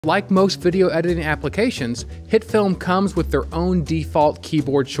Like most video editing applications, HitFilm comes with their own default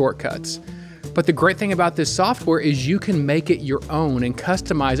keyboard shortcuts. But the great thing about this software is you can make it your own and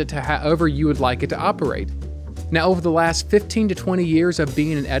customize it to however you would like it to operate. Now, over the last 15 to 20 years of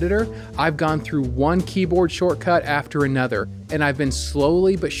being an editor, I've gone through one keyboard shortcut after another, and I've been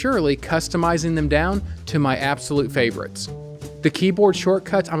slowly but surely customizing them down to my absolute favorites. The keyboard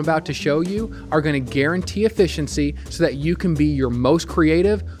shortcuts I'm about to show you are going to guarantee efficiency so that you can be your most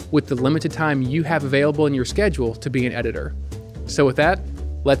creative with the limited time you have available in your schedule to be an editor. So with that,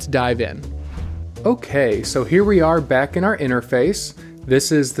 let's dive in. Okay, so here we are back in our interface.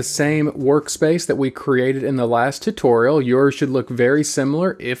 This is the same workspace that we created in the last tutorial. Yours should look very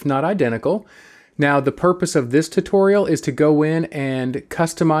similar, if not identical. Now, the purpose of this tutorial is to go in and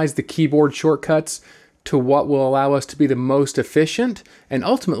customize the keyboard shortcuts to what will allow us to be the most efficient and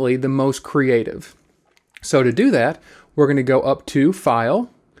ultimately the most creative. So to do that, we're going to go up to File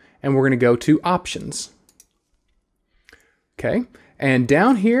and we're going to go to Options. Okay, and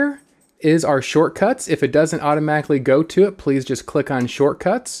down here is our shortcuts. If it doesn't automatically go to it, please just click on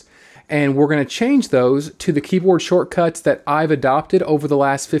Shortcuts. And we're going to change those to the keyboard shortcuts that I've adopted over the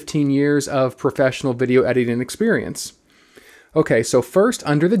last 15 years of professional video editing experience. Okay, so first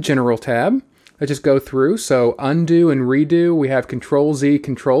under the General tab, let's just go through. So undo and redo, we have Control Z,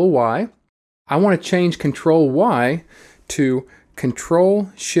 Control Y. I want to change Control Y to Control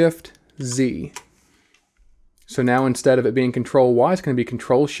Shift Z. So now instead of it being Control Y, it's going to be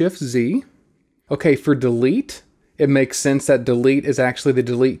Control Shift Z. Okay, for delete, it makes sense that delete is actually the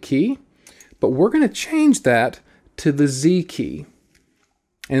delete key, but we're going to change that to the Z key.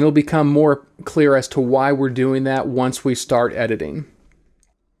 And it'll become more clear as to why we're doing that once we start editing.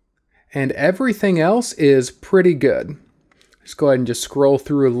 And everything else is pretty good. Let's go ahead and just scroll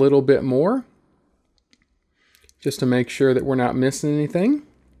through a little bit more just to make sure that we're not missing anything.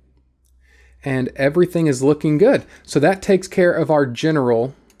 And everything is looking good. So that takes care of our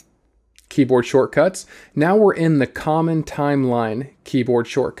general keyboard shortcuts. Now we're in the common timeline keyboard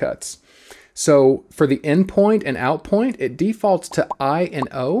shortcuts. So for the in point and out point, it defaults to I and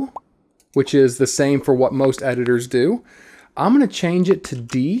O, which is the same for what most editors do. I'm going to change it to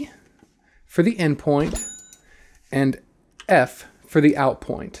D for the in point and F for the out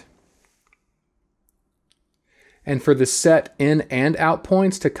point. And for the set in and out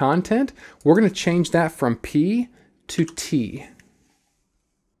points to content, we're going to change that from P to T.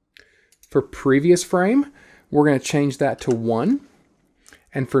 For previous frame, we're going to change that to 1.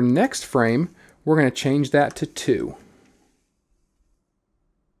 And for next frame, we're going to change that to 2.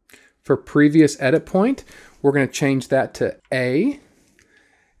 For previous edit point, we're going to change that to A.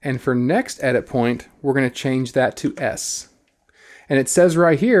 And for next edit point, we're going to change that to S. And it says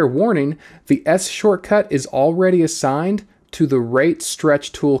right here, warning, the S shortcut is already assigned to the rate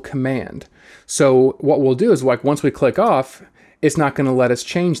stretch tool command. So what we'll do is, like, once we click off, it's not going to let us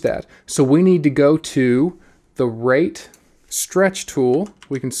change that. So we need to go to the rate stretch tool.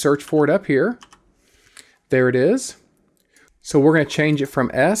 We can search for it up here. There it is. So we're going to change it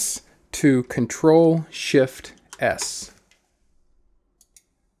from S to Control Shift S.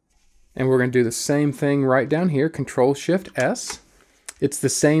 And we're going to do the same thing right down here, Control Shift S. It's the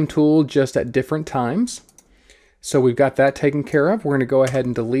same tool, just at different times. So we've got that taken care of. We're going to go ahead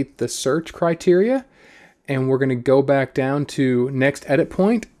and delete the search criteria. And we're going to go back down to next edit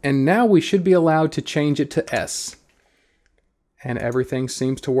point. And now we should be allowed to change it to S. And everything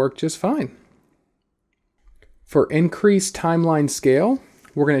seems to work just fine. For increased timeline scale,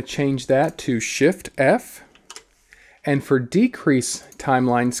 we're going to change that to Shift F. And for decrease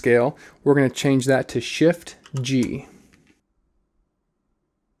timeline scale, we're going to change that to Shift G.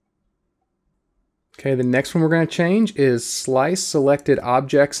 Okay, the next one we're going to change is Slice Selected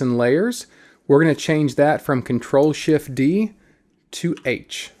Objects and Layers. We're going to change that from Control Shift D to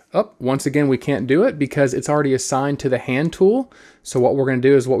H. Oh, once again, we can't do it because it's already assigned to the hand tool. So what we're going to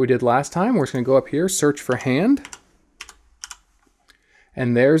do is what we did last time. We're just going to go up here, search for hand.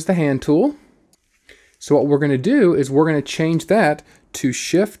 And there's the hand tool. So what we're going to do is we're going to change that to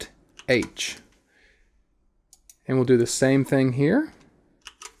Shift H. And we'll do the same thing here.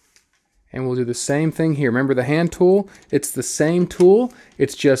 And we'll do the same thing here. Remember the hand tool? It's the same tool.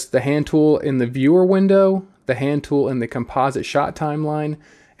 It's just the hand tool in the viewer window, the hand tool in the composite shot timeline,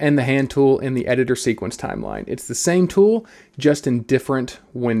 and the hand tool in the editor sequence timeline. It's the same tool, just in different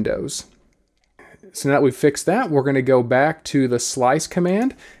windows. So now that we've fixed that, we're going to go back to the slice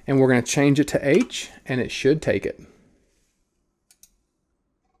command and we're going to change it to H, and it should take it.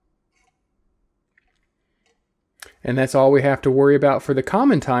 And that's all we have to worry about for the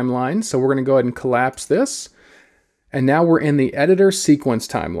common timeline. So we're going to go ahead and collapse this. And now we're in the editor sequence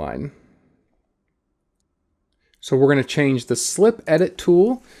timeline. So we're going to change the slip edit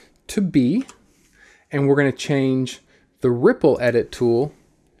tool to B, and we're going to change the ripple edit tool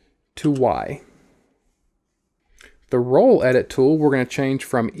to Y. The roll edit tool we're going to change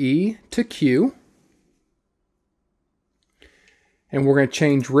from E to Q, and we're going to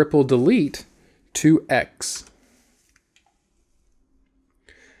change ripple delete to X.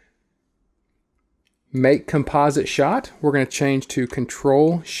 Make composite shot, we're going to change to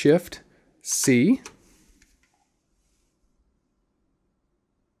Control-Shift-C.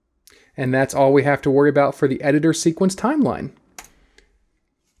 And that's all we have to worry about for the editor sequence timeline.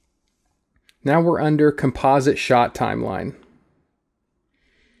 Now we're under composite shot timeline.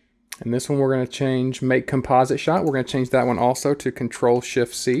 And this one we're going to change make composite shot. We're going to change that one also to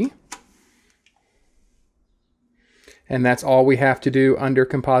Control-Shift-C. And that's all we have to do under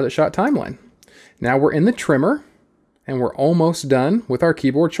composite shot timeline. Now we're in the trimmer, and we're almost done with our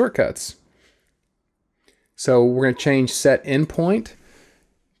keyboard shortcuts. So we're going to change set in point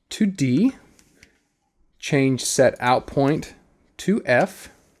to D, change set out point to F.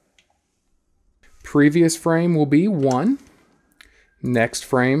 Previous frame will be 1, next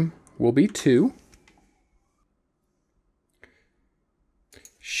frame will be 2.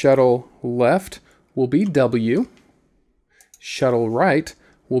 Shuttle left will be W, shuttle right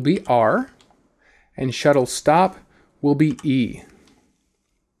will be R, and shuttle stop will be E.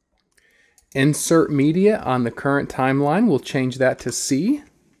 Insert media on the current timeline, we'll change that to C.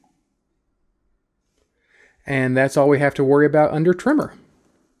 And that's all we have to worry about under trimmer.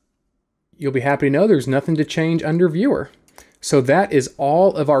 You'll be happy to know there's nothing to change under viewer. So that is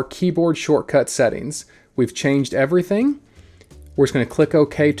all of our keyboard shortcut settings. We've changed everything. We're just going to click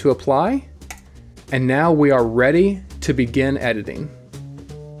OK to apply. And now we are ready to begin editing.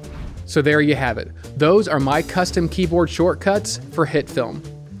 So there you have it. Those are my custom keyboard shortcuts for HitFilm.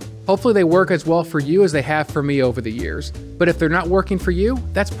 Hopefully they work as well for you as they have for me over the years. But if they're not working for you,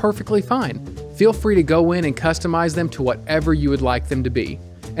 that's perfectly fine. Feel free to go in and customize them to whatever you would like them to be.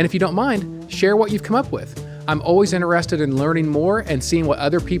 And if you don't mind, share what you've come up with. I'm always interested in learning more and seeing what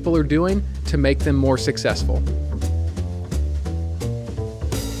other people are doing to make them more successful.